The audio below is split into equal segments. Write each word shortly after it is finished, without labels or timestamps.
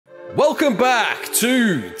Welcome back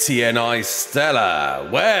to TaeniaStella,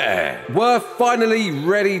 where we're finally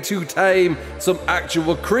ready to tame some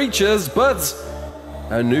actual creatures, but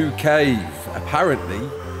a new cave apparently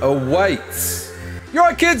awaits. You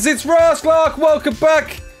alright kids, it's Raasclark, welcome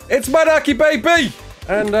back. It's Monarky baby.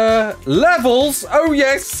 And levels, oh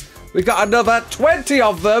yes, we got another 20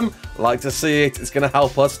 of them. Like to see it, it's gonna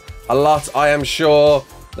help us a lot, I am sure.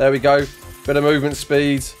 There we go, bit of movement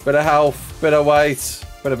speed, bit of health, bit of weight.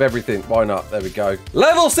 Bit of everything, why not? There we go.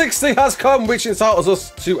 Level 60 has come, which entitles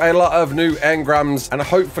us to a lot of new engrams, and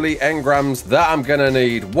hopefully engrams that I'm gonna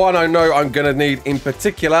need. One I know I'm gonna need in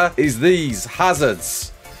particular is these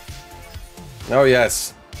hazards. Oh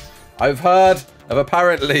yes, I've heard of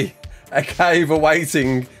apparently a cave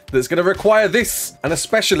awaiting that's gonna require this, and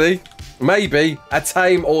especially maybe a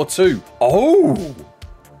tame or two. Oh,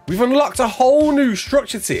 we've unlocked a whole new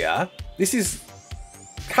structure tier. This is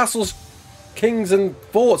castles, kings and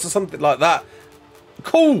forts or something like that.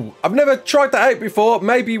 Cool. I've never tried that out before.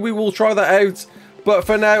 Maybe we will try that out, but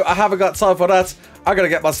for now I haven't got time for that. I gotta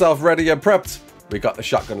get myself ready and prepped. We got the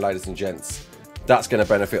shotgun, ladies and gents. That's gonna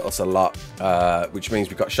benefit us a lot, which means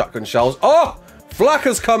we've got shotgun shells. Oh, flak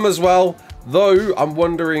has come as well, though I'm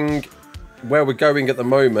wondering where we're going at the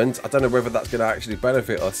moment. I don't know whether that's gonna actually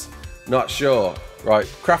benefit us. Not sure. Right,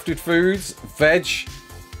 crafted foods, veg,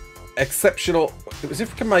 exceptional. As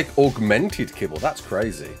if we can make augmented kibble. That's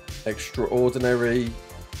crazy. Extraordinary.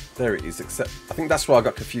 There it is. Except I think that's why I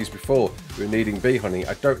got confused before. We were needing bee honey.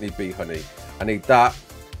 I don't need bee honey. I need that,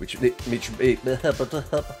 which oh,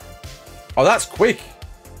 that's quick.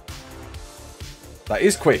 That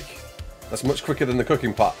is quick. That's much quicker than the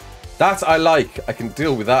cooking pot. That I like. I can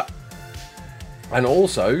deal with that. And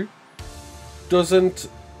also doesn't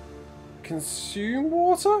consume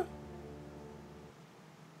water.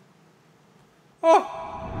 Oh!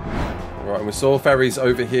 Right, and we saw ferries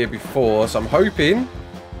over here before, so I'm hoping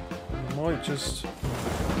I might just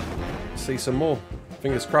see some more.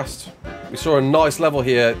 Fingers crossed. We saw a nice level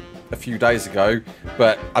here a few days ago,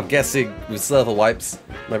 but I'm guessing with server wipes,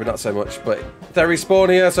 maybe not so much, but Theries spawn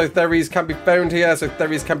here, so Theries can be found here, so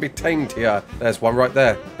Theries can be tamed here. There's one right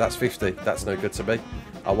there. That's 50. That's no good to me.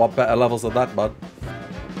 I want better levels than that, bud.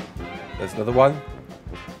 There's another one.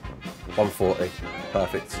 140.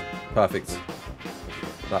 Perfect. Perfect.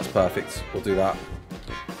 That's perfect. We'll do that.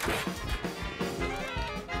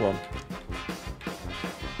 Come on.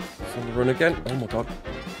 It's on the run again. Oh my god.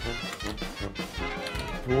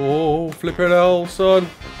 Oh, flipping hell, son.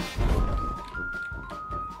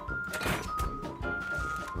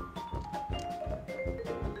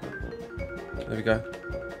 There we go.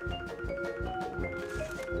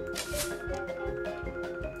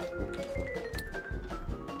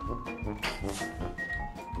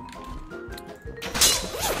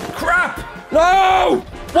 Crap! No!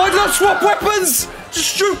 Why did I swap weapons?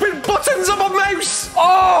 Stupid buttons on my mouse!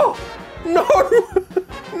 Oh! No!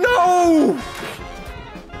 No!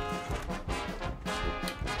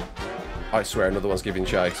 I swear another one's giving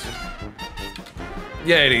chase.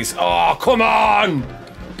 Yeah, it is. Oh, come on!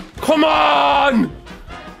 Come on!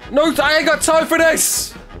 No, I ain't got time for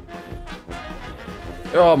this!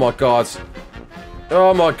 Oh my god.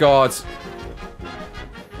 Oh my god.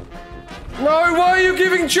 No, why are you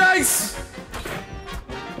giving chase?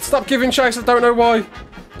 Stop giving chase, I don't know why.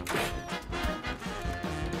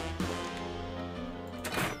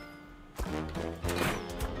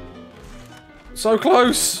 So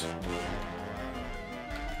close.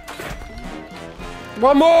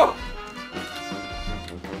 One more.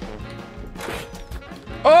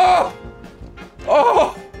 Oh!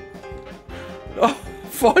 Oh! Oh,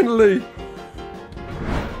 finally.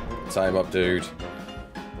 Time up, dude.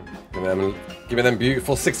 Give me them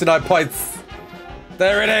beautiful 69 points.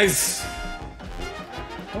 There it is.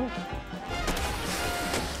 Oh.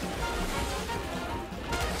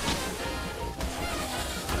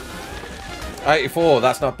 $84.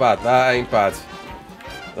 That's not bad. That ain't bad.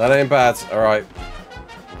 That ain't bad. All right.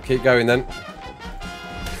 Keep going then.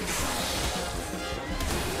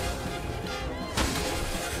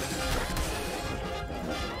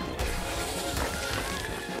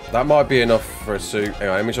 That might be enough for a suit.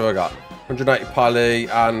 Anyway, how much have I got? 180 pally,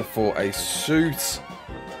 and for a suit,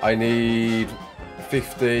 I need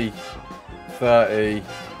 50, 30,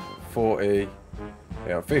 40,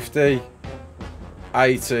 yeah, 50,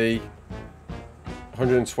 80,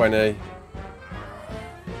 120,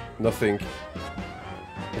 nothing,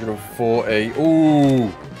 140.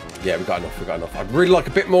 Ooh, yeah, we got enough. We got enough. I'd really like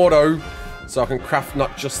a bit more though, so I can craft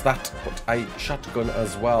not just that, but a shotgun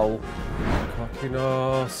as well.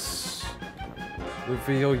 Cockiness.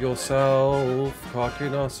 Reveal yourself,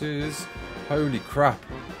 Cockiness. Holy crap.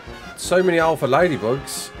 So many alpha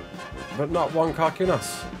ladybugs, but not one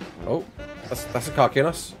Carcinos. Oh, that's a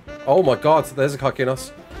Carcinos. Oh my god, there's a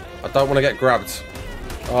Carcinos. I don't want to get grabbed.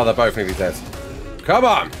 Oh, they're both nearly dead. Come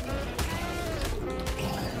on!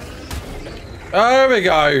 There we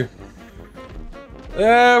go.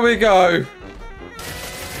 There we go.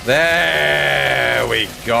 There we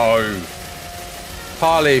go.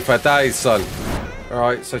 Parley for days, son.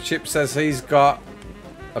 Alright, so Chip says he's got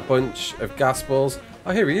a bunch of gas balls.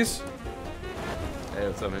 Oh, here he is. Hey,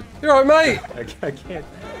 what's up, man? You alright, mate?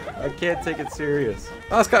 I can't take it serious.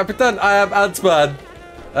 That's got to be done. I am Ant-Man.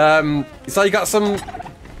 So you got some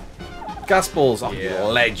gas balls. Oh, yeah.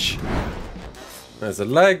 Ledge. There's the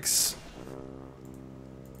legs.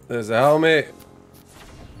 There's the helmet.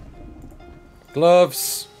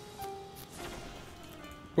 Gloves.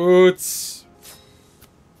 Boots.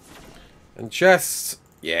 And chest.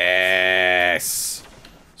 Yes.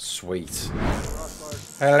 Sweet.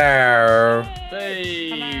 Hello.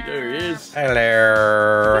 Hey, there he is.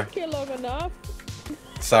 Hello. Took you long enough.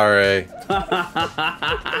 Sorry.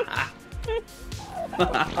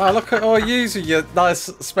 Oh, look at all you with your nice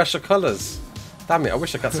special colours. Damn it, I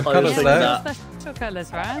wish I got some I colours was there. thinking Special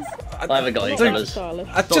colours, Raz. I haven't got any Dude, colours. Stylish.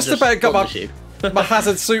 I just about got my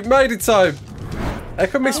hazard suit made in time. How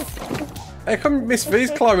come Miss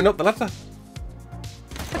V's climbing up the ladder?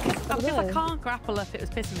 Because I can't grapple up, it was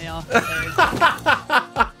pissing me off. So.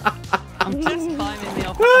 I'm just climbing the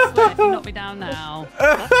office. I swear, if you knock me down now,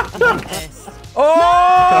 I'm pissed.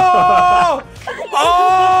 Oh!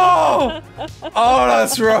 Oh! Oh,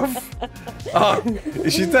 that's rough. Oh,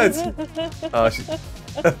 is she dead? Oh, she...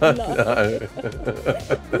 No.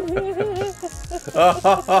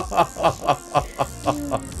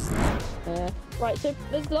 Right, so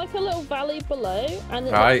there's like a little valley below, and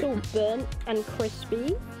it's Right. all burnt and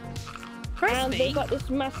crispy. And Crispy? there's like this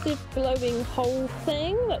massive glowing hole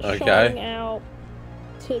thing that's Okay. shining out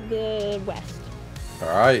to the west.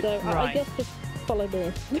 Alright. So I Right. guess just follow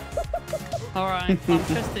me. Alright, I'm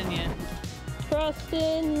trusting you. Trust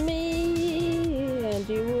in me, and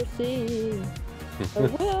you will see a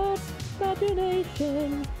world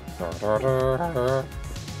imagination. World of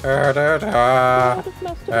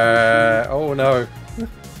masturbation. Oh no.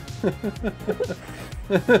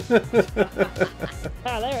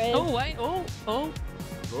 Ah, there it is. Oh, wait, oh. Oh,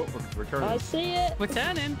 we're turning. I see it. We're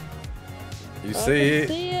turning. You I see can it?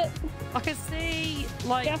 see it. I can see,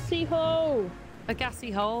 like, Gassy hole. a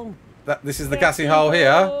gassy hole. This is the gassy hole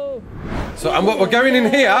here. So, and what we're going in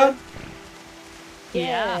here?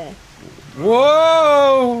 Yeah.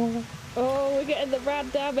 Whoa! Oh, we're getting the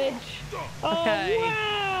rad damage. Oh, Okay.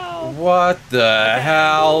 wow. What the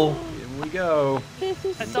hell? Here we go. This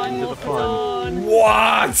is A so dimorph fun. on.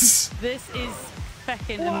 What? This is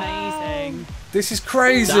feckin' amazing. This is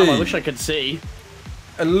crazy. Damn, I wish I could see.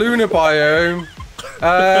 A lunar biome.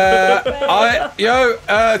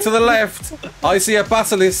 To the left, I see a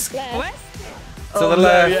basilisk. left. West? To the Oh, no,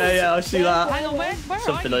 left. yeah, I see that. Hang on, where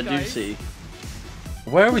Something are I you do guys? see.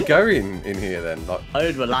 Where are we going in here then? Like, I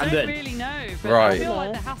heard we're I don't landing. really know, but Right. I feel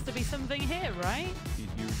like there has to be something here, right?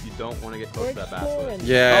 You don't want to get close We're to that exploring. basilisk.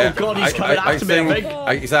 yeah. Oh, God, he's coming after me, I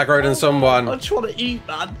think. He's aggroed on I someone. just want to eat,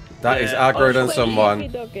 man. That is Yeah, aggroed on Doggy, someone.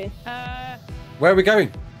 doggy. Where are we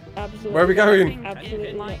going? Absolutely. Where are we going? Absolutely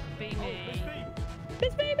It not. might be me.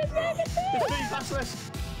 Miss me, miss me, miss me. It's me, basilisk.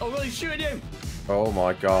 Oh, really shooting you. Oh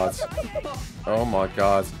my god. Oh my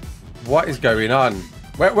god. What is going on?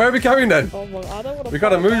 Where are we going then? Oh, well, I don't want to We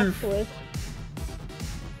gotta move.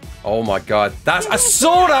 Oh my god. I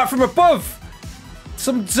saw that from above!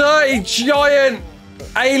 Some dirty giant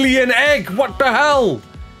alien egg! What the hell?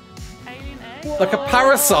 Alien egg? Like a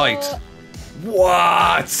parasite!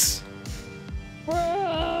 What?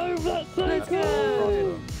 Bro, that's so Let's cool.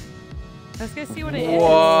 go. Let's go see what it is.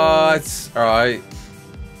 What? Alright.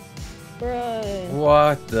 Bro.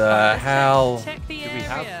 What the hell? Check the we area.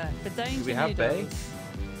 have- The danger do we have Bay? noodles.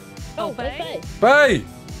 Oh, Bay? Bay!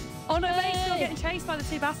 Oh no, Bay's still Bay. getting chased by the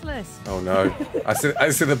two basilisks. Oh no. I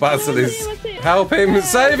see the basilisk. I see it. Help him!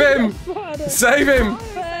 Save him! Spider. Save him!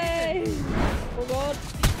 Bay. Oh god.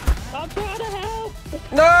 I'm trying to help.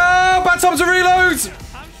 No! Bad time to reload!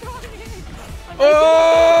 I'm trying.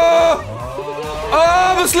 Oh!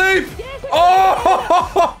 Oh, I'm asleep!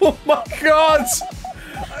 Oh my god!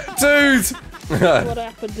 Dude! What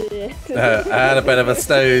happened here? I had a bit of a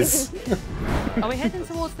snooze. Are we heading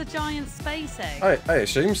towards the giant space egg? I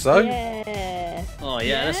assume so. Yeah. Oh,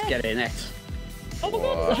 yeah, let's get in it. Oh my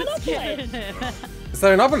god, is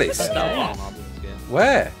that an obelisk? Is there an obelisk? Yeah.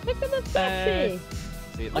 Where? Look at the statue.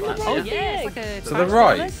 See it Oh like my that? god, Oh yeah, it's like a To the crashed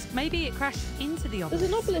right. obelisk. Maybe it crashed into the There's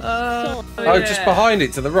an obelisk. obelisk sign. Oh, just behind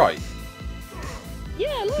it to the right.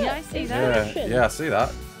 Yeah, look. Yeah, I see that. Yeah, I see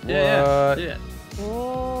that. Yeah.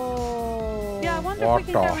 Whoa. Yeah, I wonder What if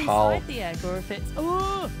we can go the hell? inside the egg or if it's.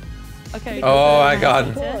 Oh! Okay. Oh my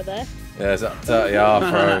god. Four there. Yeah, it's that dirty arb,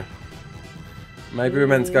 bro. Maybe we're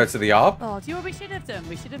meant to go to the arb? Oh, do you know what we should have done?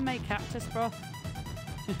 We should have made cactus broth.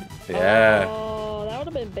 Yeah. Oh, that would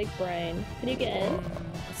have been big brain. Can you get in?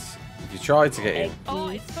 You tried to get in. Oh,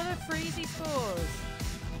 it's full of freezy spores.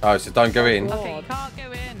 Oh, so don't go in. Okay, you can't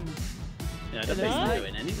go in. Yeah, I don't think No. you do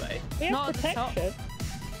it anyway. We have Not at the top. protection.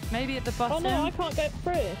 Maybe at the Oh bottom. no, I can't go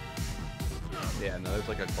through. Yeah, no, there's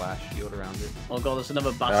like a glass shield around it. Oh god, there's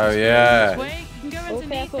another bastard. Oh, yeah. Wait, you can go Oh, underneath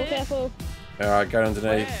careful, it. careful. Alright, go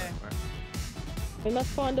underneath. Where? We must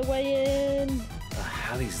find a way in. What the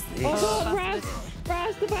hell is this? Oh god, Basilisk.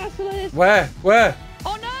 Raz the basilisk. Where? Where?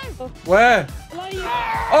 Oh no! Where? Below you.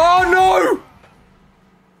 Oh no!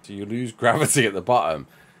 Do you lose gravity at the bottom?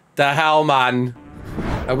 The hell, man?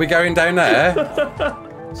 Are we going down there?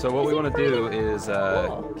 So what we want to do is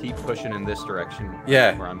keep pushing in this direction.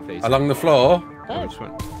 Yeah. Where I'm facing. Along the floor? We just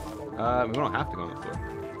went, we don't have to go on the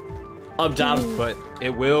floor. I'm down. But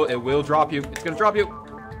it will drop you. It's gonna drop you.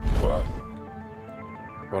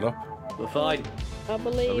 What up? We're fine. I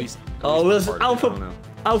believe. At least. Oh, there's part of it, I don't know.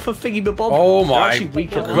 Alpha thingy bob. Oh They're my actually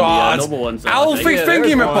weaker than god! the normal ones. Alpha Yeah, there's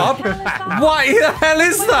Thingy-Mabob? What the hell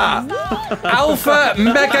is that? Alpha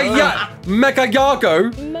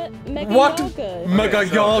Megayago? What?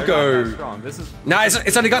 Megayago. This is. No,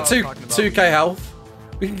 it's only got 2k health.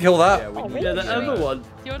 We can kill that. Yeah, we Oh, can really? Yeah, the other one. Do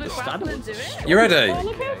you want to The grapple standard and do it? You ready? Oh,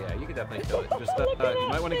 look Yeah, how yeah, you can definitely kill it. Just you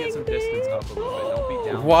might want to get some distance up a little bit. Don't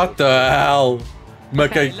be down. What the hell?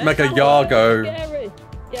 Megayago. scary.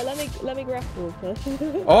 Yeah, let me grapple first.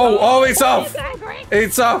 Oh, it's off!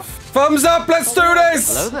 It's off! Thumbs up, let's do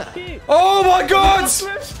this! Shoot. Oh my god!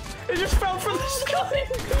 It just fell from the sky.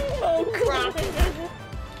 Oh crap.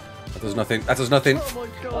 That does nothing, that does nothing. Oh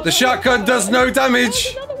my god. The shotgun does no There's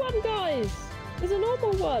damage! another one, guys. There's a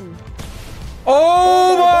normal one.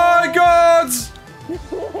 Oh my god!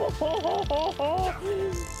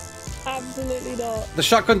 Absolutely not. The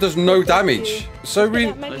shotgun does no damage. So we...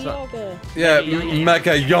 That Megayago. Yeah,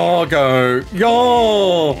 Megayago.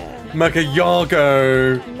 Yo!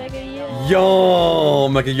 Megayago. Megayago. Yo!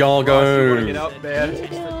 Ross, you wanna get Megayago. up, man.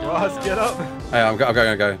 Ross, get up. Hey, I'm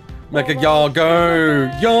going.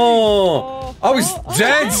 Megayago. Yo! Oh, he's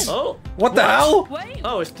dead! Oh. What the hell? Wait.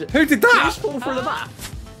 Oh, it's. Who did Did it that? just fall through the map?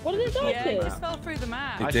 What did it die Yeah, it to? just fell through the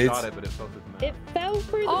map. I did. shot it, but it fell through the It map. fell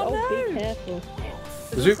through the... Oh, Oh, be no. careful.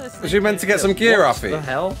 Was you meant to get some gear off What the it?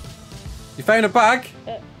 hell? You found a bag?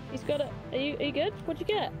 He's got a... Are you good? What'd you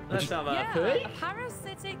get? Let's have a Yeah, quick. a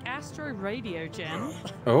parasitic astro radio gem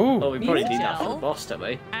Oh, Oh. we probably need that for the Gel. boss, don't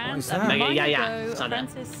we? and is a that? Megayago Saddle.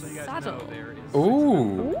 apprentice saddle. There is.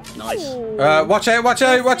 Ooh. Nice. Ooh. Watch out!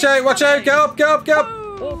 Go up!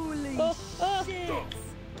 Holy oh. shit!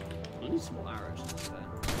 We need some more arrows.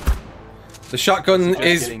 The shotgun Just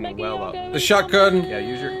is getting well up. the shotgun Yeah,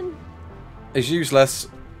 is useless.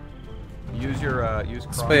 use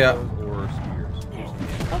crossbows Spear. or spears.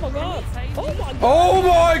 Oh my god. Oh my god. Oh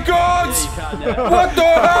my god! What the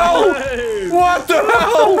hell? What the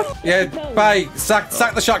hell? Yeah, bait. Sack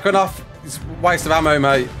the shotgun off. It's a waste of ammo,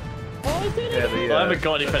 mate. Oh, he's doing Yeah, it. Well, I haven't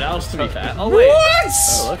got anything else to be fair. Oh wait. What?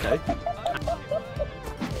 Oh okay.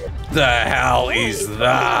 The hell is The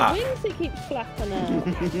that? wings he keeps flapping out.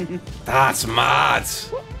 That's mad.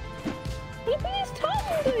 Look at his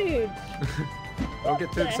tongue, dude. Don't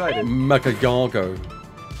get too excited. Megayago.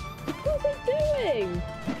 What's it doing?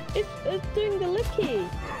 It's doing the licky.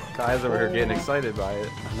 Guys over here getting excited by it.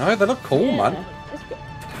 No, they look cool, Yeah. man.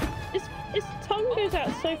 Its tongue goes out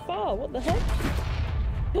so far. What the heck?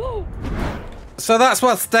 Oh. So that's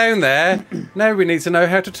what's down there. Now we need to know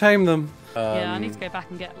how to tame them. Yeah, I need to go back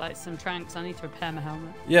and get like some tranks. I need to repair my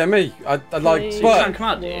helmet. Yeah, me. I like, Please. You can't but come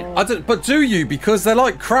out, do you? I don't. But do you? Because they're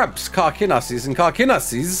like crabs, carcinasses, and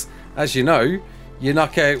carcinasses, as you know, you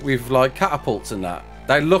knock out with like catapults and that.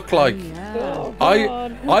 They look like. Yeah. Oh,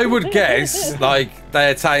 God. I would guess like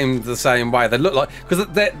they're tamed the same way. They look like because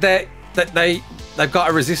they've got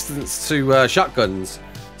a resistance to shotguns,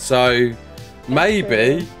 so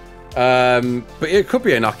maybe. But it could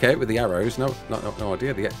be a knockout with the arrows. No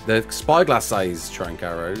idea. The spyglass says trank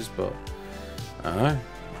arrows, but I don't know.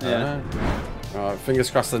 Yeah. All right, fingers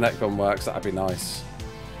crossed the net gun works. That'd be nice.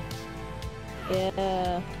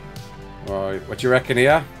 Yeah. All right, what do you reckon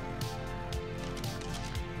here?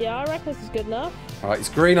 Yeah, I reckon this is good enough. All right, it's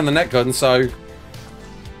green on the net gun, so.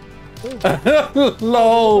 Ooh.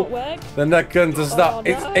 Lol. Does it work? The net gun does not.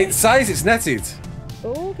 no. It says it's netted.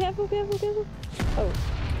 Oh, careful. Oh.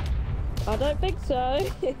 I don't think so.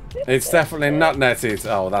 It's definitely not netted.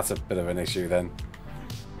 Oh, that's a bit of an issue then.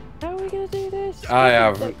 gonna do this? I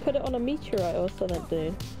have. Like, put it on a meteorite or something,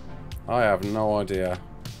 dude. I have no idea.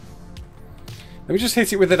 Let me just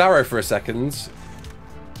hit it with an arrow for a second.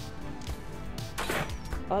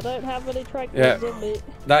 I don't have any track Yeah. in me.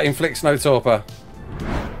 That inflicts no torpor.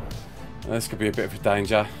 This could be a bit of a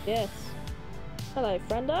danger. Yes. Hello,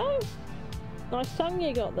 friendo. Nice tongue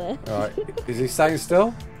you got there. Right. Is he staying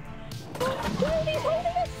still? Dude, he's holding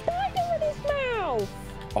a spider in his mouth.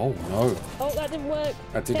 Oh no. Oh, that didn't work.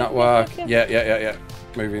 That did Take not me work. back up. Yeah.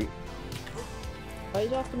 Moving. Oh,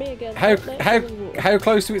 he's after me again. How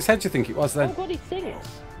close to its head do you think it was Oh then? god, he sings.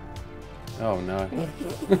 Oh no.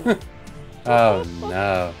 Oh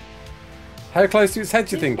no. How close to its head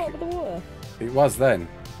do you think Bottom of the water. it was then?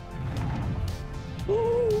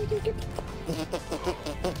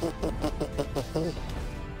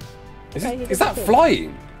 Is that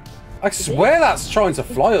flying? I swear that's trying to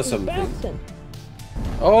fly or He's something. bouncing.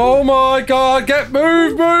 Oh my god,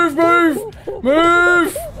 move!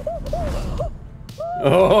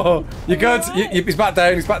 Oh, you're good. He's back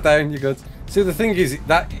down, you're good. See, the thing is,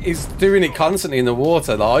 that is doing it constantly in the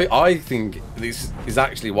water. Like, I think this is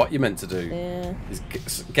actually what you're meant to do. Yeah. Is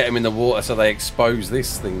get them in the water so they expose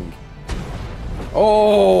this thing.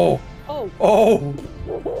 Oh! Oh. Oh!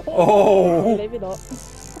 Oh! Maybe not.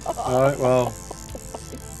 Alright, well.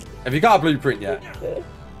 Have you got a blueprint yet?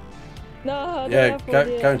 No, I don't Yeah, have one go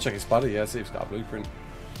yet. and check his body, yeah, see if it's got a blueprint.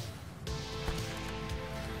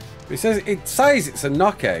 It says it's a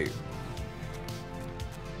knockout.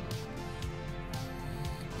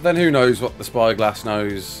 Then who knows what the spyglass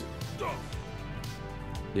knows?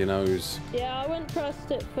 He knows. Yeah, I wouldn't trust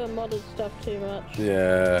it for modded stuff too much.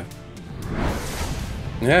 Yeah.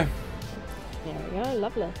 Yeah. There we go,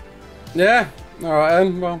 lovely. Yeah. Alright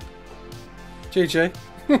then, well. GG.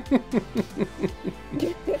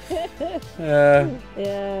 Yeah.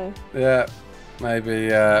 Yeah. Yeah.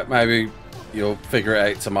 Maybe you'll figure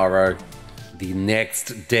it out tomorrow. The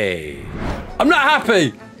next day. I'm not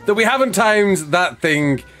happy that we haven't tamed that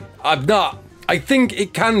thing. I'm not. I think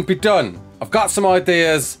it can be done. I've got some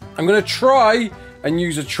ideas. I'm going to try and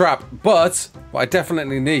use a trap, but what I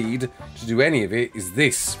definitely need to do any of it is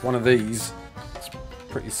this. One of these. It's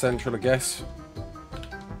pretty central, I guess.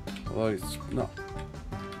 Although it's not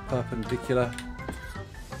perpendicular.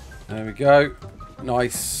 There we go.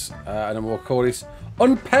 Nice. And then we'll call this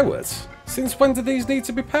unpowered. Since when do these need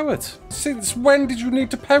to be powered? Since when did you need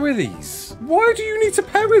to power these? Why do you need to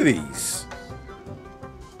power these?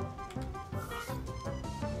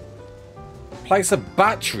 Place a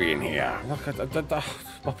battery in here. Look,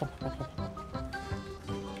 oh,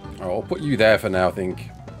 I'll put you there for now, I think.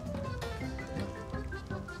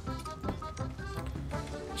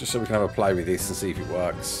 Just so we can have a play with this and see if it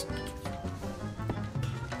works.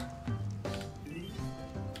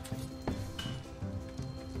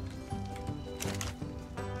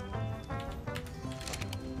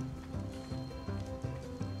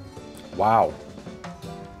 Wow.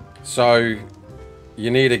 So,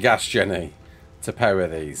 you need a gas Jenny to power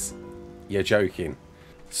these. You're joking.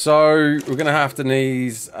 So, we're going to have to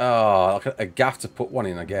need like a gaff to put one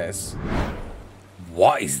in, I guess.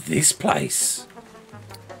 What is this place?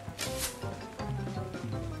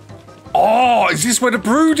 Oh, is this where the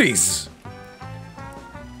brood is?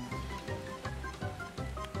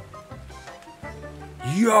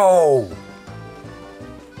 Yo!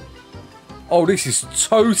 Oh, this is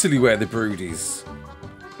totally where the brood is.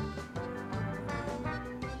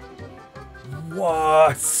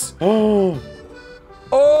 What? Oh!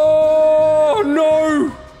 Oh no!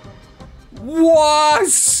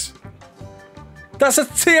 What? That's a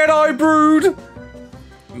TNI brood?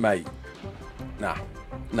 Mate. Nah.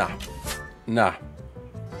 Nah. Nah.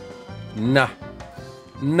 Nah.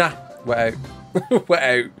 Nah. We're out. We're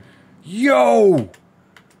out. Yo!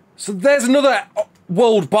 So there's another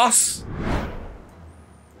world boss.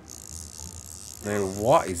 Now,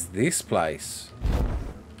 what is this place?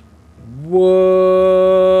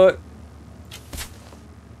 What?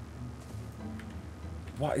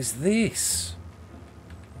 What is this?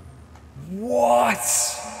 What?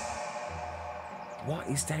 What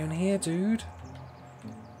is down here, dude?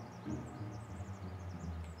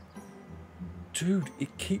 Dude,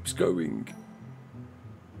 it keeps going.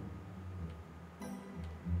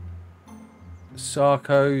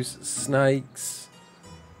 Sarcos, snakes,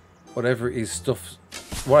 whatever it is, stuff.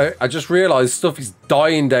 Well, I just realised stuff is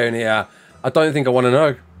dying down here. I don't think I want to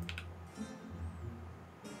know.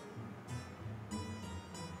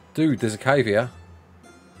 Dude, there's a cave here.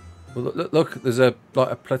 Well, look, there's a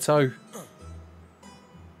plateau.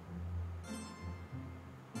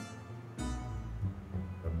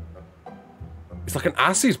 It's like an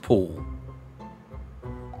acid pool.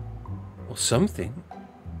 Or something.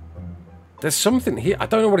 There's something here. I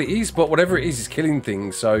don't know what it is, but whatever it is killing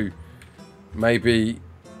things. So maybe...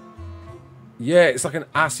 Yeah, it's like an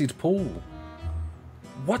acid pool.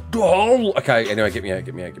 What the hell? Okay, anyway, get me out,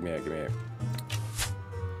 get me out, get me out, get me out.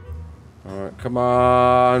 Alright, come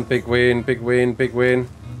on. Big win, big win, big win.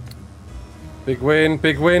 Big win,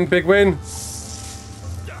 big win, big win.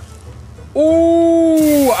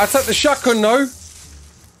 Ooh, I took the shotgun, no?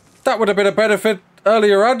 That would have been a benefit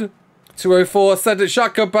earlier on. 204, send it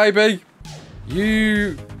shotgun, baby.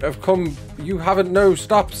 You have come, you haven't, no,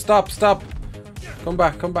 stop, stop, stop. Come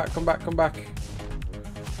back, come back, come back, come back.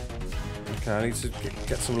 Okay, I need to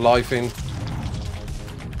get some life in.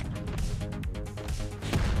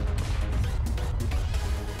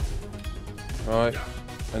 Right,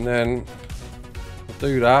 and then we'll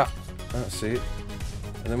do that. That's it.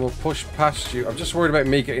 And then we'll push past you. I'm just worried about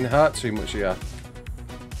me getting hurt too much here.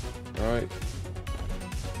 Right.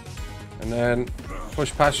 And then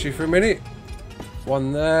push past you for a minute.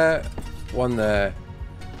 One there, one there.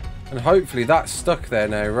 And hopefully that's stuck there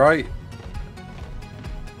now, right?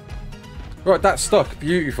 Right, that's stuck.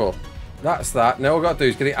 Beautiful. That's that. Now all I've got to do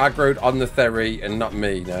is get it aggroed on the Theory and not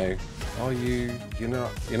me now. Are you... You're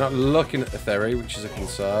not looking at the Theory, which is a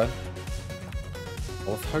concern. I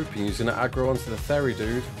was hoping he was going to aggro onto the Theory,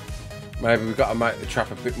 dude. Maybe we've got to make the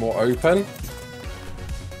trap a bit more open.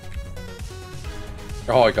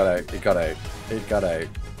 Oh, he got out. He got out. He got out.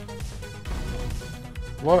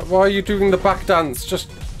 Why are you doing the back dance?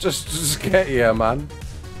 Just get here, man.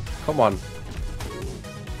 Come on.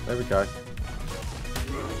 There we go.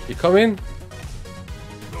 You coming?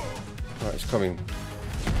 Right, it's coming.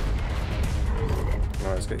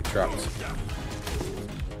 Alright, let's get you trapped.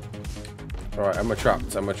 Alright, am I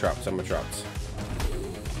trapped? Am I trapped? Am I trapped?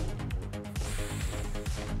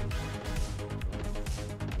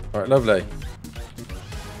 Alright, lovely.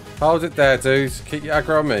 Hold it there, dudes. Keep your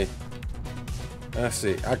aggro on me. That's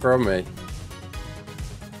it. Aggro on me.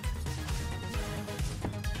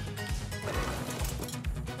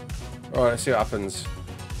 Alright, let's see what happens.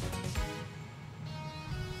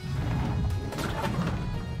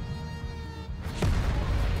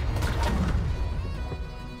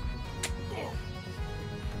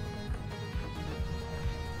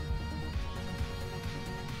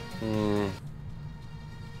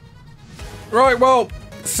 Right, well,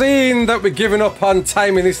 seeing that we're giving up on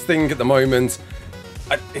taming this thing at the moment,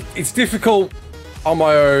 it's difficult on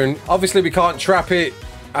my own. Obviously, we can't trap it,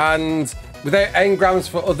 and without engrams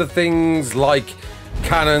for other things like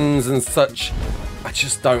cannons and such, I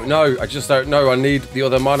just don't know. I just don't know. I need the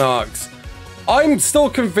other Monarchs. I'm still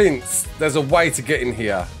convinced there's a way to get in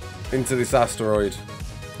here, into this asteroid.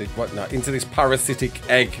 What? No, into this parasitic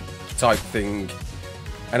egg type thing.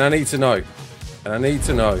 And I need to know. And I need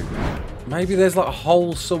to know. Maybe there's like a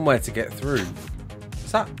hole somewhere to get through.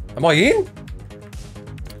 Is that... Am I in?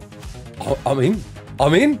 Oh, I'm in.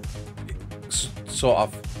 I'm in? Sort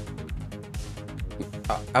of.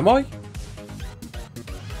 Am I?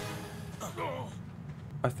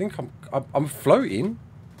 I think I'm floating.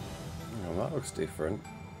 Oh, that looks different.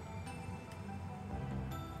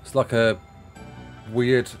 It's like a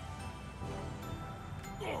weird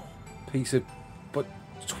piece of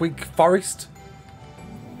twig forest.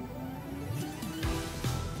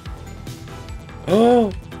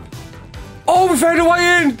 Oh! Oh, we found a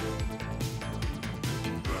way in!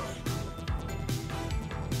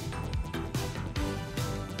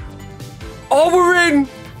 Oh, we're in!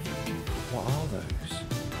 What are those?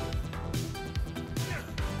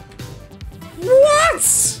 What?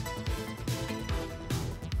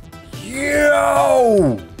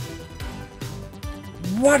 Yo!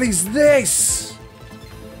 What is this?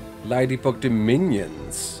 Ladybug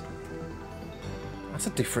Dominions. That's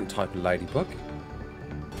a different type of ladybug.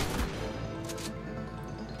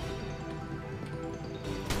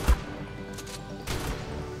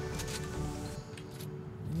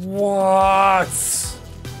 What?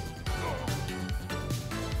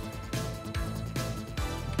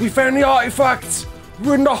 We found the artifact.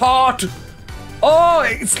 We're in the heart. Oh,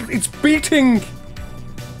 it's beating.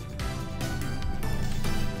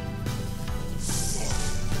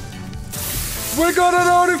 We got an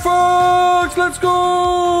artifact. Let's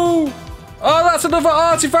go. Oh, that's another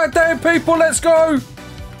artifact down, people. Let's go.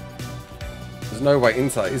 There's no way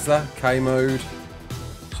into that, is there? K mode.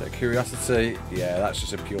 Check curiosity. Yeah, that's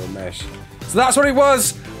just a pure mesh. So that's what it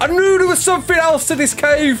was. I knew there was something else to this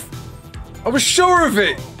cave. I was sure of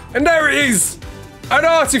it. And there it is. An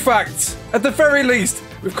artifact. At the very least,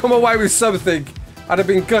 we've come away with something. I'd have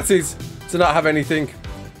been gutted to not have anything.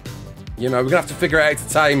 You know, we're gonna have to figure out how to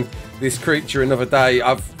tame this creature another day.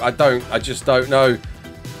 I just don't know.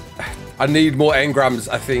 I need more engrams,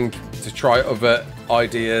 I think, to try other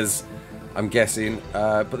ideas, I'm guessing.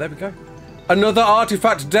 But there we go. Another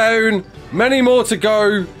artifact down, many more to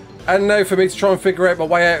go. And now for me to try and figure out my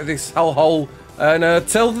way out of this hellhole. And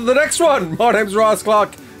till the next one, my name's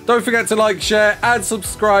Raasclark. Don't forget to like, share, and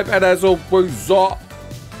subscribe. And as always,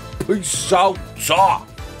 peace out.